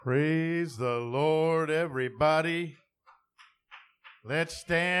Praise the Lord, everybody. Let's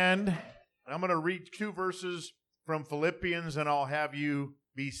stand. I'm going to read two verses from Philippians, and I'll have you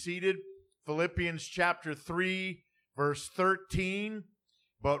be seated. Philippians chapter 3, verse 13.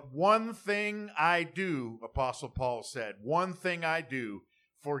 But one thing I do, Apostle Paul said, one thing I do,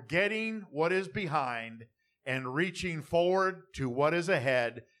 forgetting what is behind and reaching forward to what is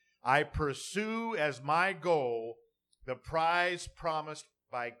ahead, I pursue as my goal the prize promised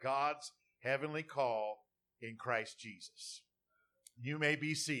by God's heavenly call in Christ Jesus. You may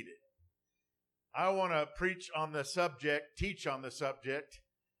be seated. I want to preach on the subject, teach on the subject,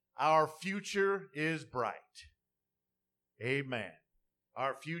 our future is bright. Amen.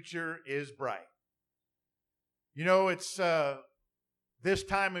 Our future is bright. You know, it's this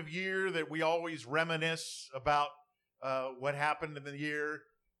time of year that we always reminisce about what happened in the year.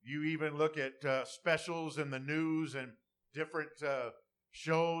 You even look at specials in the news and different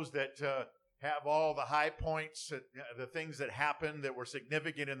shows that have all the high points, the things that happened that were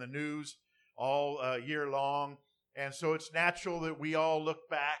significant in the news all year long. And so it's natural that we all look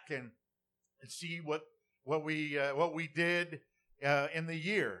back and see what we did in the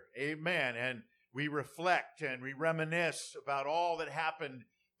year. Amen. And we reflect and we reminisce about all that happened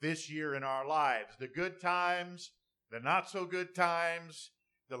this year in our lives. The good times, the not so good times,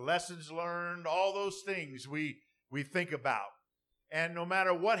 the lessons learned, all those things we think about. And no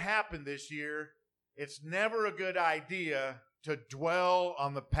matter what happened this year, it's never a good idea to dwell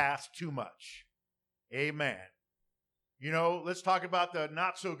on the past too much. Amen. You know, let's talk about the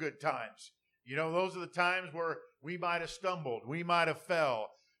not so good times. You know, those are the times where we might have stumbled, we might have fell,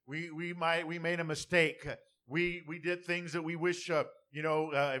 we made a mistake, we did things that we wish. Have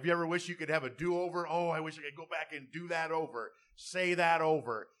you ever wished you could have a do-over? Oh, I wish I could go back and do that over, say that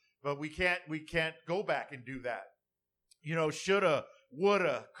over, but we can't go back and do that. You know, shoulda,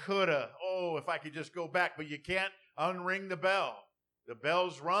 woulda, coulda. Oh, if I could just go back. But you can't unring the bell. The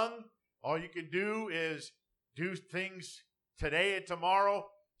bell's rung. All you can do is do things today and tomorrow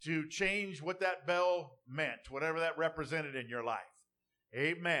to change what that bell meant, whatever that represented in your life.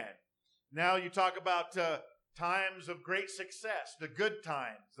 Amen. Now you talk about times of great success, the good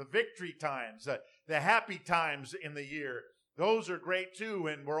times, the victory times, the happy times in the year. Those are great too,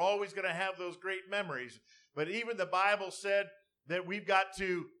 and we're always going to have those great memories. But even the Bible said that we've got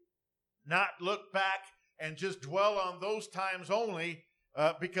to not look back and just dwell on those times only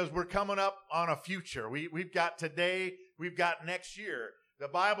because we're coming up on a future. We've got today, we've got next year. The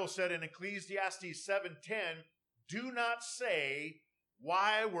Bible said in Ecclesiastes 7:10, do not say,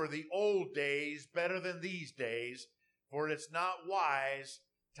 why were the old days better than these days? For it's not wise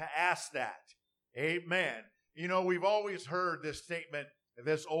to ask that. Amen. You know, we've always heard this statement,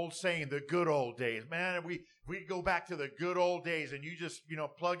 this old saying, the good old days. Man, if we go back to the good old days and you just,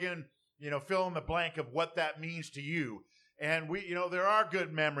 plug in, fill in the blank of what that means to you. And there are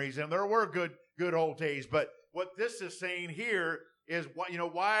good memories and there were good old days. But what this is saying here is,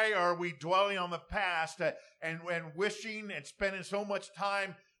 why are we dwelling on the past and wishing and spending so much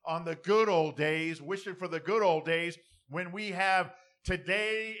time on the good old days, wishing for the good old days when we have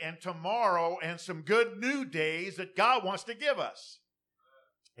today and tomorrow and some good new days that God wants to give us.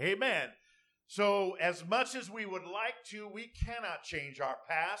 Amen. So as much as we would like to, we cannot change our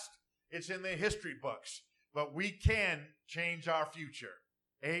past. It's in the history books, but we can change our future.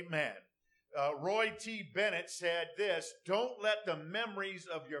 Amen. Roy T. Bennett said this, don't let the memories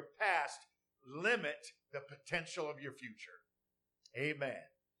of your past limit the potential of your future. Amen.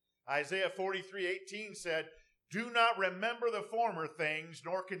 Isaiah 43:18 said, do not remember the former things,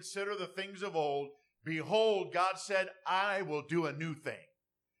 nor consider the things of old. Behold, God said, I will do a new thing.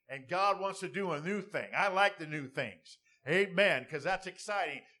 And God wants to do a new thing. I like the new things. Amen, because that's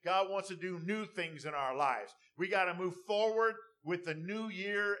exciting. God wants to do new things in our lives. We got to move forward with the new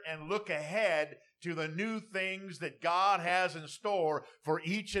year and look ahead to the new things that God has in store for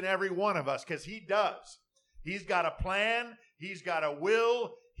each and every one of us, because He does. He's got a plan. He's got a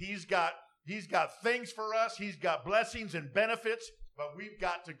will. He's got things for us. He's got blessings and benefits, but we've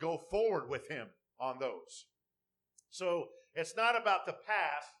got to go forward with Him on those. So it's not about the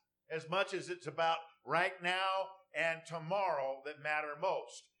past as much as it's about right now and tomorrow that matter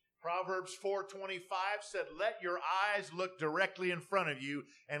most. Proverbs 4:25 said, let your eyes look directly in front of you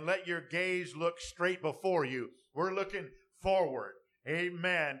and let your gaze look straight before you. We're looking forward.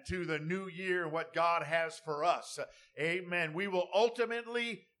 Amen. To the new year, what God has for us. Amen. We will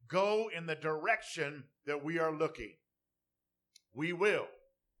ultimately go in the direction that we are looking. We will.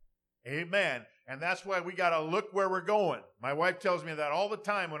 Amen. And that's why we got to look where we're going. My wife tells me that all the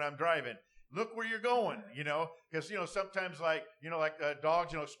time when I'm driving. look where you're going, because, sometimes like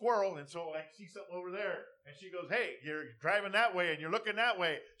dogs, squirrel. And so I see something over there and she goes, hey, you're driving that way and you're looking that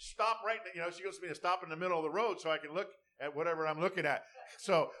way. Stop right. She goes to me to stop in the middle of the road so I can look at whatever I'm looking at.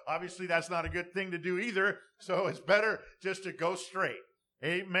 So obviously that's not a good thing to do either. So it's better just to go straight.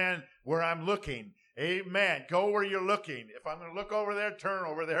 Amen. Where I'm looking. Amen. Go where you're looking. If I'm going to look over there, turn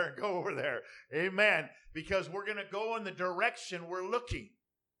over there and go over there. Amen. Because we're going to go in the direction we're looking.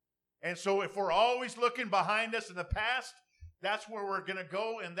 And so if we're always looking behind us in the past, that's where we're going to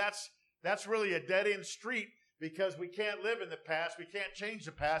go. And that's really a dead-end street because we can't live in the past. We can't change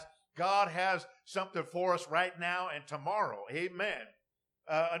the past. God has something for us right now and tomorrow. Amen.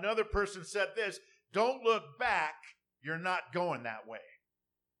 Another person said this, don't look back. You're not going that way.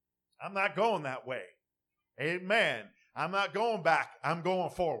 I'm not going that way. Amen. I'm not going back. I'm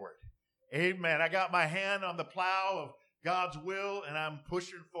going forward. Amen. I got my hand on the plow of God's will and I'm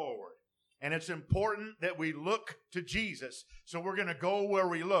pushing forward. And it's important that we look to Jesus. So we're going to go where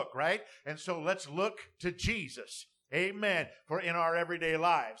we look, right? And so let's look to Jesus. Amen. For in our everyday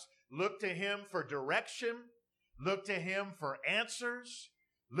lives. Look to him for direction. Look to him for answers.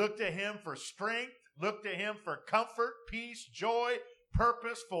 Look to him for strength. Look to him for comfort, peace, joy,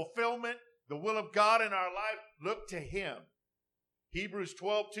 purpose, fulfillment, the will of God in our life. Look to him. Hebrews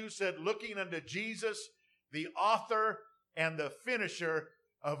 12:2 said, looking unto Jesus, the author and the finisher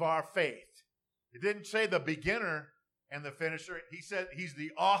of our faith. It didn't say the beginner and the finisher. He said he's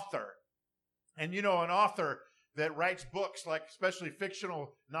the author. And an author that writes books, like especially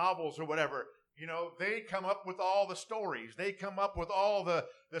fictional novels or whatever, they come up with all the stories. They come up with all the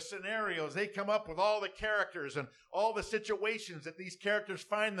scenarios. They come up with all the characters and all the situations that these characters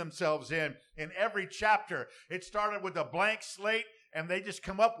find themselves in every chapter. It started with a blank slate, and they just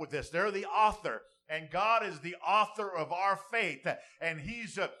come up with this. They're the author, and God is the author of our faith, and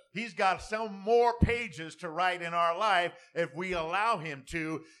He's got some more pages to write in our life if we allow Him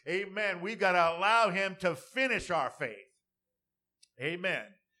to. Amen. We've got to allow Him to finish our faith. Amen.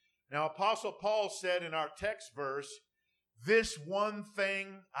 Now, Apostle Paul said in our text verse, this one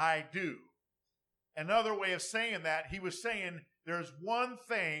thing I do. Another way of saying that, he was saying, there's one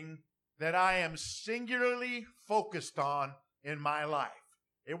thing that I am singularly focused on in my life.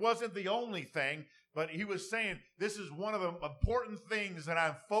 It wasn't the only thing, but he was saying, this is one of the important things that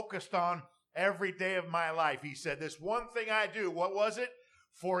I'm focused on every day of my life. He said, this one thing I do, what was it?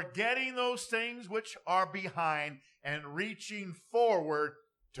 Forgetting those things which are behind and reaching forward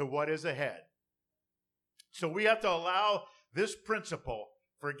to what is ahead. So we have to allow this principle,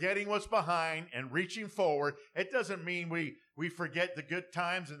 forgetting what's behind and reaching forward. It doesn't mean we forget the good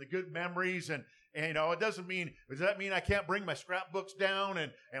times and the good memories, and it doesn't mean, does that mean I can't bring my scrapbooks down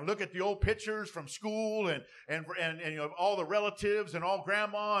and look at the old pictures from school and all the relatives and all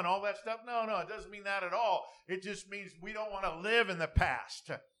grandma and all that stuff? No, it doesn't mean that at all. It just means we don't want to live in the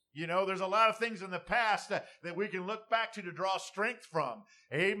past. There's a lot of things in the past that we can look back to draw strength from.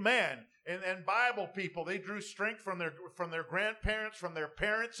 Amen. And Bible people, they drew strength from their grandparents, from their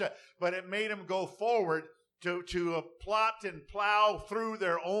parents, but it made them go forward to plot and plow through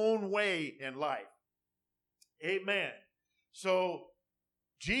their own way in life. Amen. So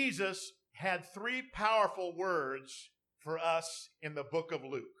Jesus had 3 powerful words for us in the book of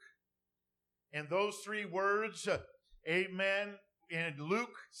Luke. And those 3 words, amen. In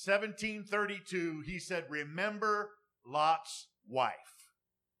Luke 17:32, he said, remember Lot's wife.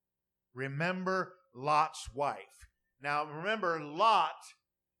 Remember Lot's wife. Now, remember, Lot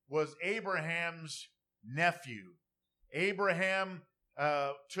was Abraham's nephew. Abraham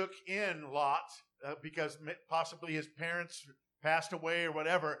took in Lot because possibly his parents passed away or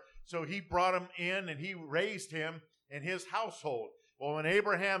whatever. So he brought him in and he raised him in his household. Well, when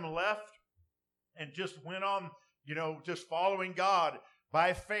Abraham left and just went on, just following God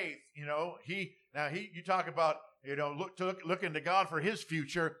by faith, you talk about, looking to God for his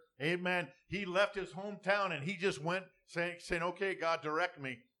future. Amen. He left his hometown and he just went saying, okay, God, direct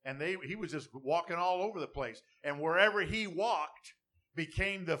me. And he was just walking all over the place. And wherever he walked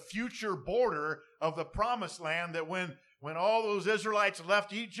became the future border of the promised land, that when all those Israelites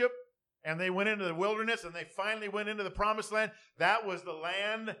left Egypt and they went into the wilderness and they finally went into the promised land, that was the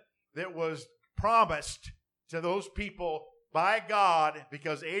land that was promised to those people by God,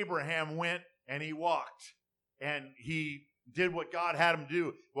 because Abraham went and he walked and he did what God had him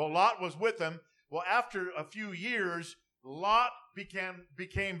do. Well, Lot was with him. Well, after a few years, Lot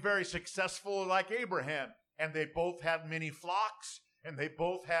became very successful like Abraham, and they both had many flocks, and they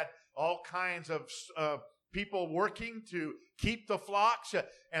both had all kinds of people working to keep the flocks.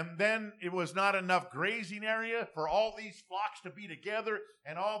 And then it was not enough grazing area for all these flocks to be together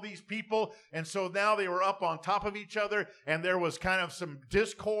and all these people. And so now they were up on top of each other, and there was kind of some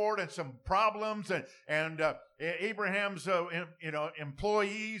discord and some problems. And Abraham's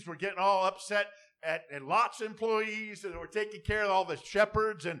employees were getting all upset at Lot's employees that were taking care of all the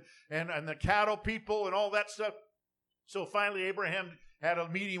shepherds and the cattle people and all that stuff. So finally Abraham had a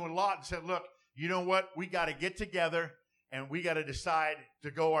meeting with Lot and said, look, you know what? We got to get together and we got to decide to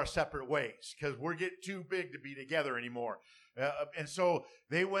go our separate ways because we're getting too big to be together anymore. And so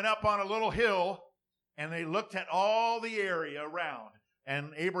they went up on a little hill and they looked at all the area around.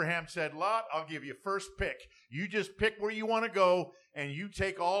 And Abraham said, Lot, I'll give you first pick. You just pick where you want to go, and you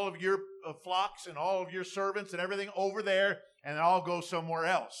take all of your flocks and all of your servants and everything over there, and I'll go somewhere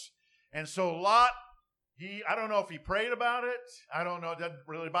else. And so Lot, I don't know if he prayed about it. I don't know.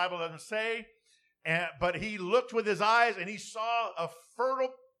 The Bible doesn't say. But he looked with his eyes, and he saw a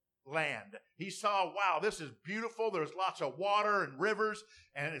fertile land. He saw, wow, this is beautiful. There's lots of water and rivers,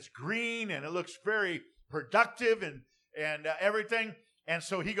 and it's green, and it looks very productive and everything. And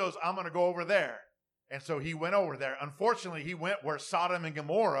so he goes, I'm going to go over there. And so he went over there. Unfortunately, he went where Sodom and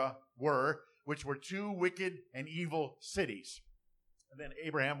Gomorrah were, which were two wicked and evil cities. And then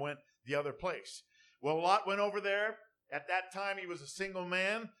Abraham went the other place. Well, Lot went over there. At that time, he was a single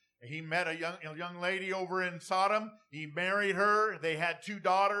man. He met a young lady over in Sodom. He married her. They had 2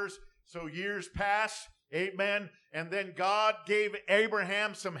 daughters. So years passed. Amen. And then God gave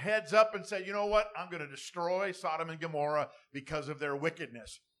Abraham some heads up and said, you know what? I'm going to destroy Sodom and Gomorrah because of their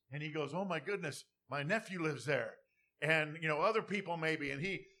wickedness. And he goes, oh my goodness, my nephew lives there. And, other people maybe. And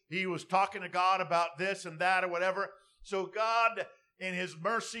he was talking to God about this and that or whatever. So God, in his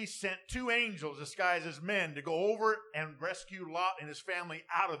mercy, sent 2 angels disguised as men to go over and rescue Lot and his family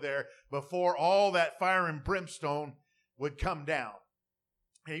out of there before all that fire and brimstone would come down.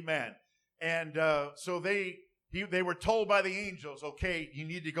 Amen. And so they were told by the angels, okay, you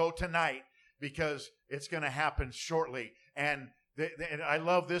need to go tonight because it's going to happen shortly. And I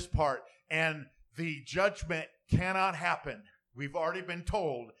love this part. And the judgment cannot happen. We've already been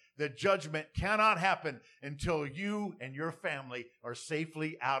told the judgment cannot happen until you and your family are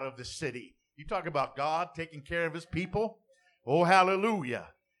safely out of the city. You talk about God taking care of his people. Oh, hallelujah.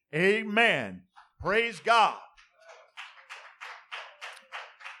 Amen. Praise God.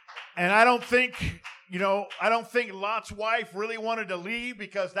 And I don't think Lot's wife really wanted to leave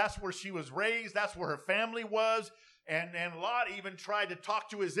because that's where she was raised. That's where her family was. And Lot even tried to talk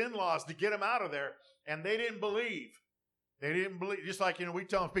to his in-laws to get him out of there. And they didn't believe. They didn't believe. Just like, we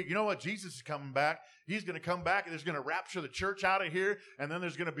tell people, you know what? Jesus is coming back. He's going to come back and he's going to rapture the church out of here. And then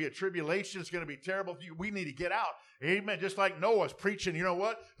there's going to be a tribulation. It's going to be terrible. We need to get out. Amen. Just like Noah's preaching, you know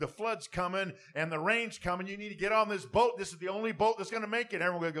what? The flood's coming and the rain's coming. You need to get on this boat. This is the only boat that's going to make it.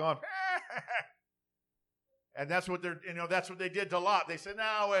 Everyone going, and that's what that's what they did to Lot. They said,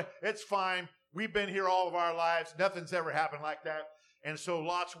 no, it's fine. We've been here all of our lives. Nothing's ever happened like that. And so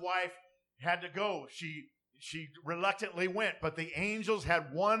Lot's wife had to go. She reluctantly went, but the angels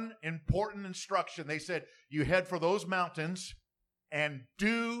had one important instruction. They said, you head for those mountains and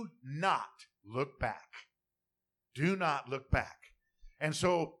do not look back. Do not look back. And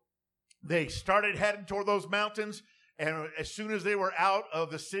so they started heading toward those mountains, and as soon as they were out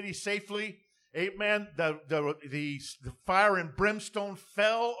of the city safely, amen, the fire and brimstone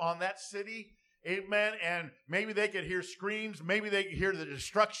fell on that city, amen, and maybe they could hear screams, maybe they could hear the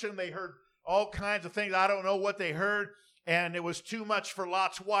destruction, they heard all kinds of things. I don't know what they heard. And it was too much for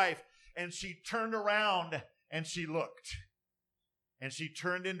Lot's wife. And she turned around and she looked. And she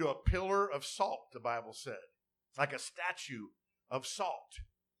turned into a pillar of salt, the Bible said. Like a statue of salt.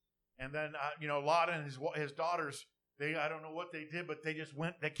 And then, Lot and his daughters, I don't know what they did, but they just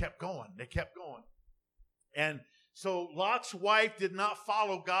went, they kept going. They kept going. And so Lot's wife did not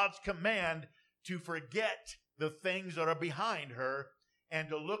follow God's command to forget the things that are behind her and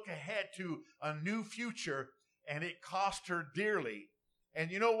to look ahead to a new future, and it cost her dearly.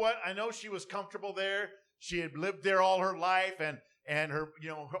 And you know what? I know she was comfortable there. She had lived there all her life, and her,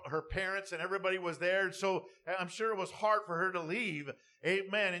 her parents and everybody was there. And so I'm sure it was hard for her to leave.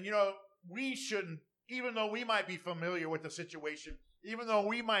 Amen. And we shouldn't, even though we might be familiar with the situation, even though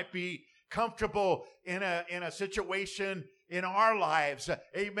we might be comfortable in a situation in our lives,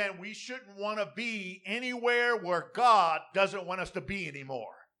 amen, we shouldn't want to be anywhere where God doesn't want us to be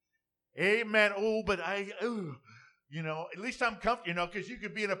anymore. Amen. Oh, but at least I'm comfortable, because you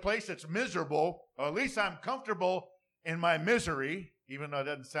could be in a place that's miserable, or at least I'm comfortable in my misery, even though it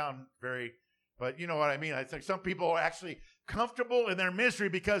doesn't sound very, but you know what I mean. I think some people are actually comfortable in their misery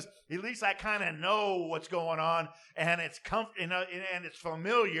because at least I kind of know what's going on, and it's and it's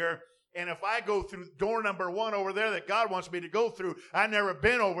familiar. And if I go through door number 1 over there that God wants me to go through, I've never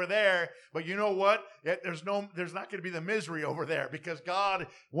been over there. But you know what? There's not going to be the misery over there because God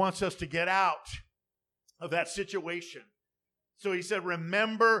wants us to get out of that situation. So he said,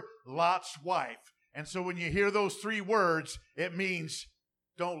 remember Lot's wife. And so when you hear those 3 words, it means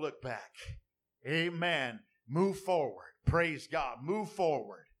don't look back. Amen. Move forward. Praise God. Move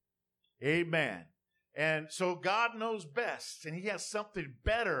forward. Amen. And so God knows best, and he has something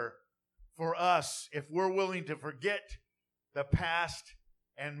better for us if we're willing to forget the past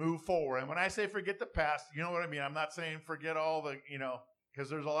and move forward. And when I say forget the past, you know what I mean? I'm not saying forget all the, because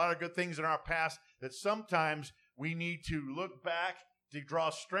there's a lot of good things in our past that sometimes we need to look back to draw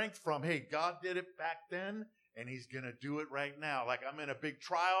strength from. Hey, God did it back then, and he's going to do it right now. Like I'm in a big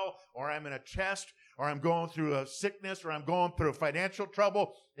trial, or I'm in a test, or I'm going through a sickness, or I'm going through financial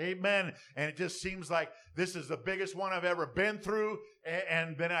trouble. Amen. And it just seems like this is the biggest one I've ever been through.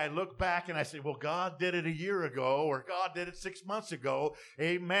 And then I look back and I say, well, God did it a year ago, or God did it 6 months ago.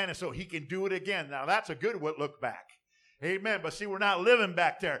 Amen. And so he can do it again. Now that's a good look back. Amen. But see, we're not living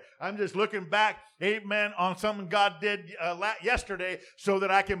back there. I'm just looking back, amen, on something God did yesterday so that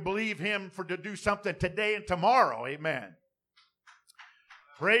I can believe him to do something today and tomorrow. Amen.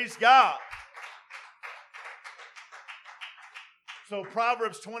 Praise God. So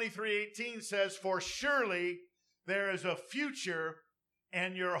Proverbs 23:18 says, for surely there is a future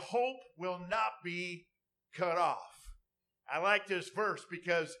and your hope will not be cut off. I like this verse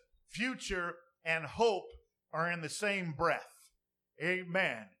because future and hope are in the same breath.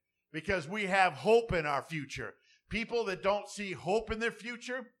 Amen. Because we have hope in our future. People that don't see hope in their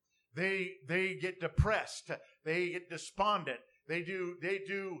future, they get depressed. They get despondent. They do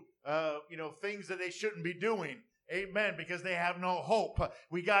things that they shouldn't be doing. Amen. Because they have no hope.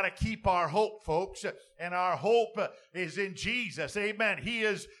 We got to keep our hope, folks. And our hope is in Jesus. Amen. He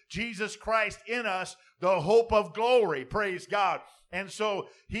is Jesus Christ in us, the hope of glory. Praise God. And so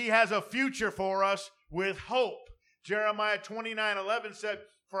he has a future for us with hope. Jeremiah 29:11 said,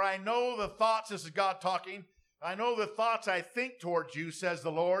 for I know the thoughts, this is God talking, I know the thoughts I think towards you, says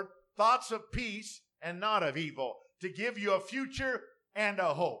the Lord, thoughts of peace and not of evil, to give you a future and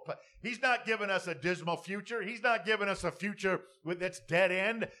a hope. He's not giving us a dismal future. He's not giving us a future with its dead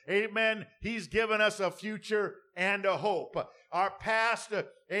end. Amen. He's given us a future and a hope. Our past,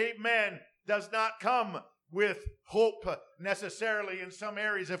 amen, does not come with hope necessarily in some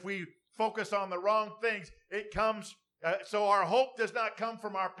areas. If we focus on the wrong things, it comes. So our hope does not come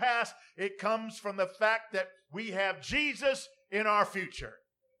from our past. It comes from the fact that we have Jesus in our future.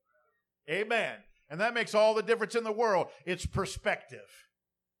 Amen. And that makes all the difference in the world. It's perspective.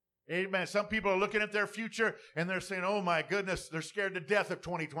 Amen. Some people are looking at their future and they're saying, oh my goodness, they're scared to death of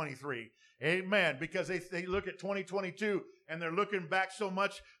 2023. Amen. Because they look at 2022 and they're looking back so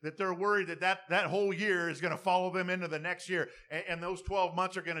much that they're worried that whole year is going to follow them into the next year. And those 12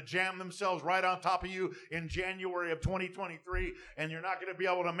 months are going to jam themselves right on top of you in January of 2023, and you're not going to be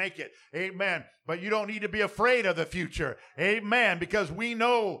able to make it. Amen. But you don't need to be afraid of the future. Amen. Because we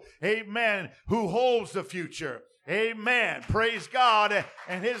know, amen, who holds the future. Amen. Praise God.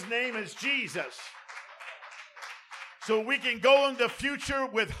 And his name is Jesus. So we can go in the future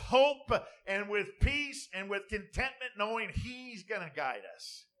with hope and with peace and with contentment, knowing he's going to guide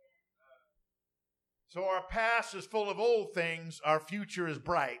us. So our past is full of old things. Our future is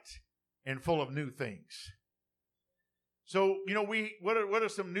bright and full of new things. So, what are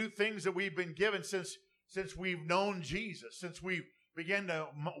some new things that we've been given since we've known Jesus, since we began to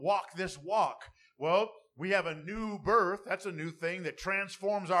walk this walk? Well, we have a new birth. That's a new thing that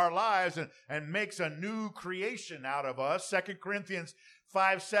transforms our lives and makes a new creation out of us. 2 Corinthians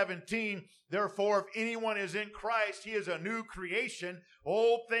 5:17, therefore, if anyone is in Christ, he is a new creation.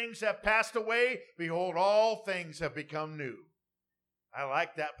 Old things have passed away. Behold, all things have become new. I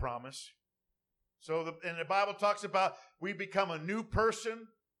like that promise. So and the Bible talks about we become a new person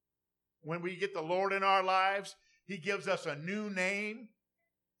when we get the Lord in our lives. He gives us a new name.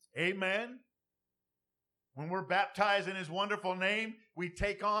 Amen. When we're baptized in his wonderful name, we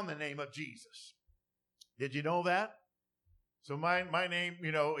take on the name of Jesus. Did you know that? So my name,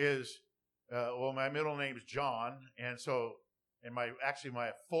 is, my middle name is John. And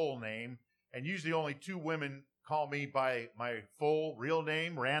my full name, and usually only 2 women call me by my full real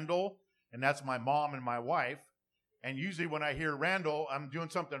name, Randall, and that's my mom and my wife. And usually when I hear Randall, I'm doing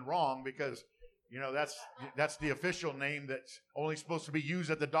something wrong because, that's the official name that's only supposed to be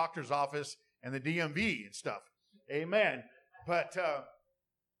used at the doctor's office and the DMV and stuff. Amen. But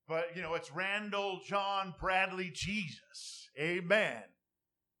but, it's Randall John Bradley Jesus. Amen.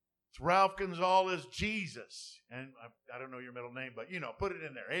 It's Ralph Gonzalez Jesus. And I don't know your middle name, but, put it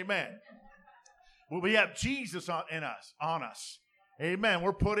in there. Amen. Well, we have Jesus on us. Amen.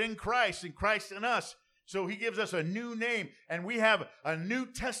 We're put in Christ and Christ in us. So he gives us a new name, and we have a New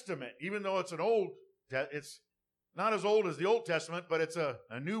Testament, even though it's it's not as old as the Old Testament, but it's a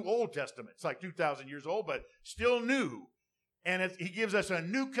new Old Testament. It's like 2,000 years old, but still new. And he gives us a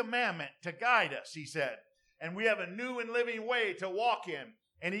new commandment to guide us, he said. And we have a new and living way to walk in.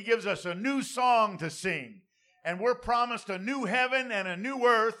 And he gives us a new song to sing. And we're promised a new heaven and a new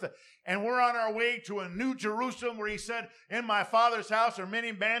earth. And we're on our way to a new Jerusalem where he said, in my Father's house are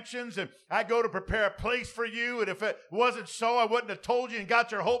many mansions, and I go to prepare a place for you. And if it wasn't so, I wouldn't have told you and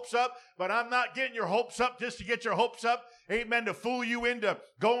got your hopes up. But I'm not getting your hopes up just to get your hopes up. Amen. To fool you into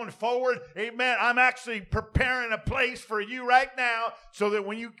going forward. Amen. I'm actually preparing a place for you right now so that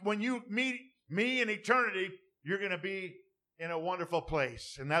when you meet me in eternity, you're going to be in a wonderful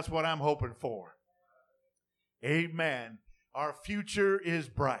place. And that's what I'm hoping for. Amen. Our future is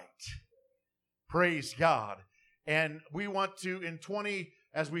bright. Praise God. And we want to,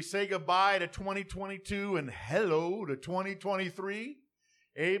 as we say goodbye to 2022 and hello to 2023,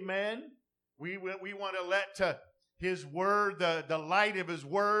 amen, we want to let his word, the light of his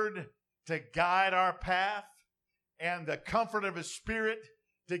word, to guide our path, and the comfort of his spirit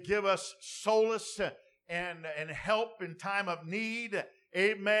to give us solace and help in time of need.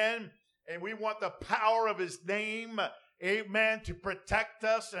 Amen. And we want the power of his name, amen, to protect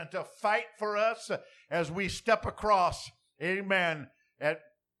us and to fight for us as we step across, amen, at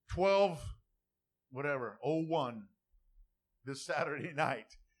 12:01 this Saturday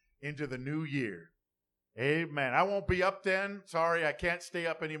night into the new year. Amen. I won't be up then. Sorry, I can't stay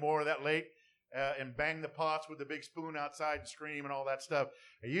up anymore that late and bang the pots with the big spoon outside and scream and all that stuff.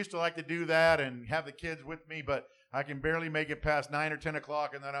 I used to like to do that and have the kids with me, but I can barely make it past 9 or 10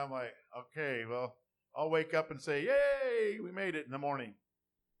 o'clock, and then I'm like, okay, well, I'll wake up and say, yay, we made it in the morning.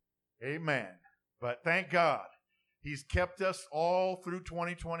 Amen. But thank God, he's kept us all through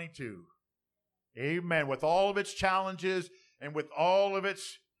 2022. Amen. With all of its challenges and with all of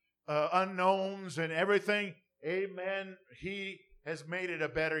its unknowns and everything, amen, he has made it a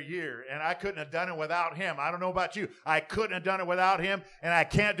better year. And I couldn't have done it without him. I don't know about you. I couldn't have done it without him. And I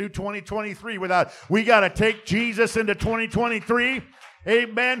can't do 2023 without. We got to take Jesus into 2023.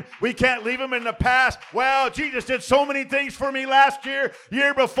 Amen. We can't leave him in the past. Well, Jesus did so many things for me last year,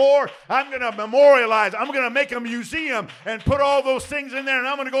 year before. I'm going to memorialize. I'm going to make a museum and put all those things in there. And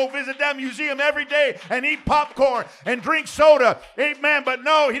I'm going to go visit that museum every day and eat popcorn and drink soda. Amen. But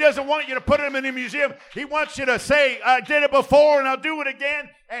no, he doesn't want you to put him in a museum. He wants you to say, I did it before and I'll do it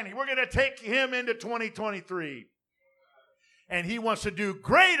again. And we're going to take him into 2023. And he wants to do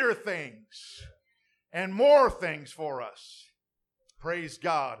greater things and more things for us. Praise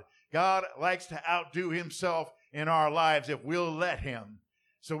God. God likes to outdo himself in our lives if we'll let him.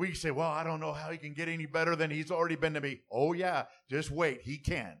 So we say, well, I don't know how he can get any better than he's already been to me. Oh, yeah, just wait. He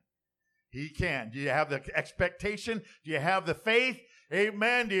can. He can. Do you have the expectation? Do you have the faith?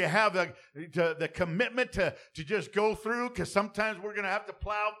 Amen. Do you have the commitment to just go through? Because sometimes we're going to have to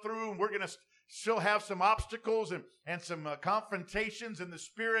plow through, and we're going to still have some obstacles and some confrontations in the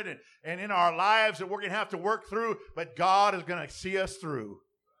spirit and in our lives that we're going to have to work through. But God is going to see us through,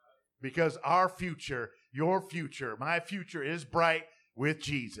 because our future, your future, my future is bright with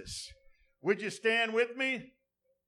Jesus. Would you stand with me?